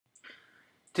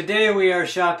Today we are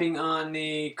shopping on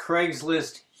the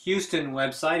Craigslist Houston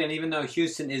website, and even though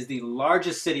Houston is the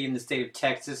largest city in the state of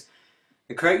Texas,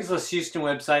 the Craigslist Houston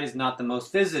website is not the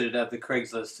most visited of the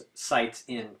Craigslist sites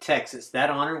in Texas. That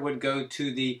honor would go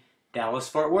to the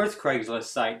Dallas-Fort Worth Craigslist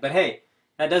site. But hey,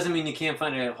 that doesn't mean you can't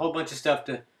find a whole bunch of stuff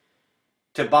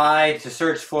to buy, to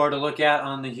search for, to look at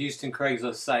on the Houston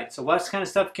Craigslist site. So what kind of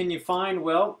stuff can you find?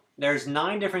 Well, there's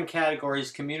 9 different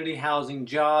categories: community housing,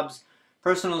 jobs,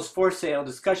 personals for sale,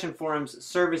 discussion forums,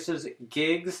 services,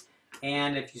 gigs,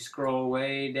 and if you scroll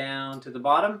way down to the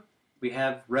bottom, we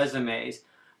have resumes.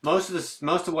 Most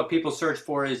of what people search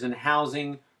for is in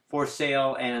housing, for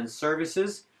sale, and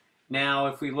services. Now,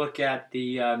 if we look at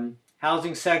the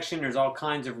housing section, there's all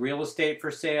kinds of real estate for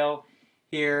sale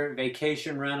here,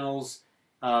 vacation rentals,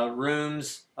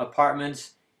 rooms,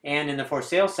 apartments, and in the for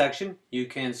sale section, you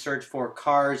can search for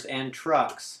cars and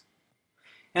trucks.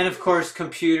 And of course,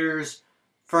 computers,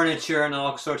 furniture, and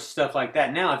all sorts of stuff like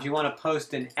that. Now, if you want to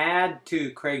post an ad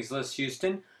to Craigslist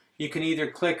Houston, you can either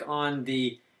click on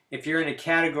if you're in a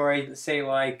category, say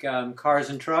like cars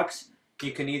and trucks,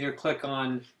 you can either click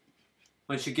on,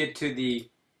 once you get to the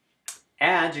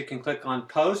ads, you can click on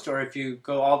post, or if you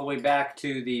go all the way back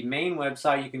to the main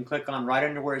website, you can click on right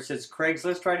under where it says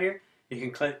Craigslist right here, you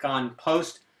can click on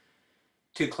post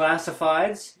to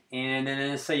classifieds, and then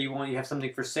let's say you have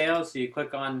something for sale, so you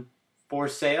click on for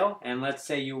sale, and let's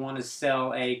say you want to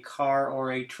sell a car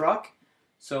or a truck.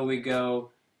 So we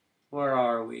go, where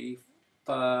are we?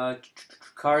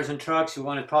 Cars and trucks. You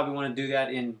probably want to do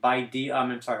that in by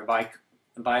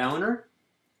owner.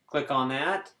 Click on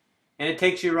that, and it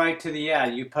takes you right to the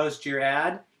ad. You post your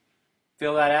ad,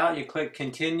 fill that out, you click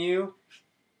continue,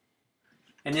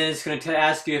 and then it's going to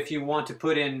ask you if you want to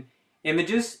put in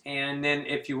images, and then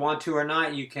if you want to or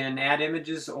not, you can add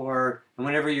images, and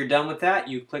whenever you're done with that,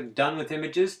 you click done with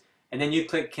images, and then you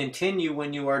click continue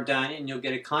when you are done, and you'll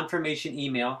get a confirmation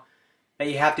email that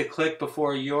you have to click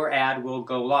before your ad will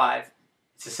go live.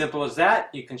 It's as simple as that.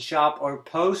 You can shop or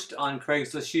post on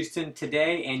Craigslist Houston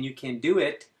today, and you can do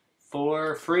it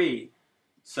for free.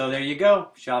 So there you go.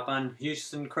 Shop on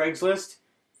Houston Craigslist,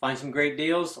 find some great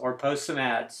deals, or post some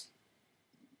ads.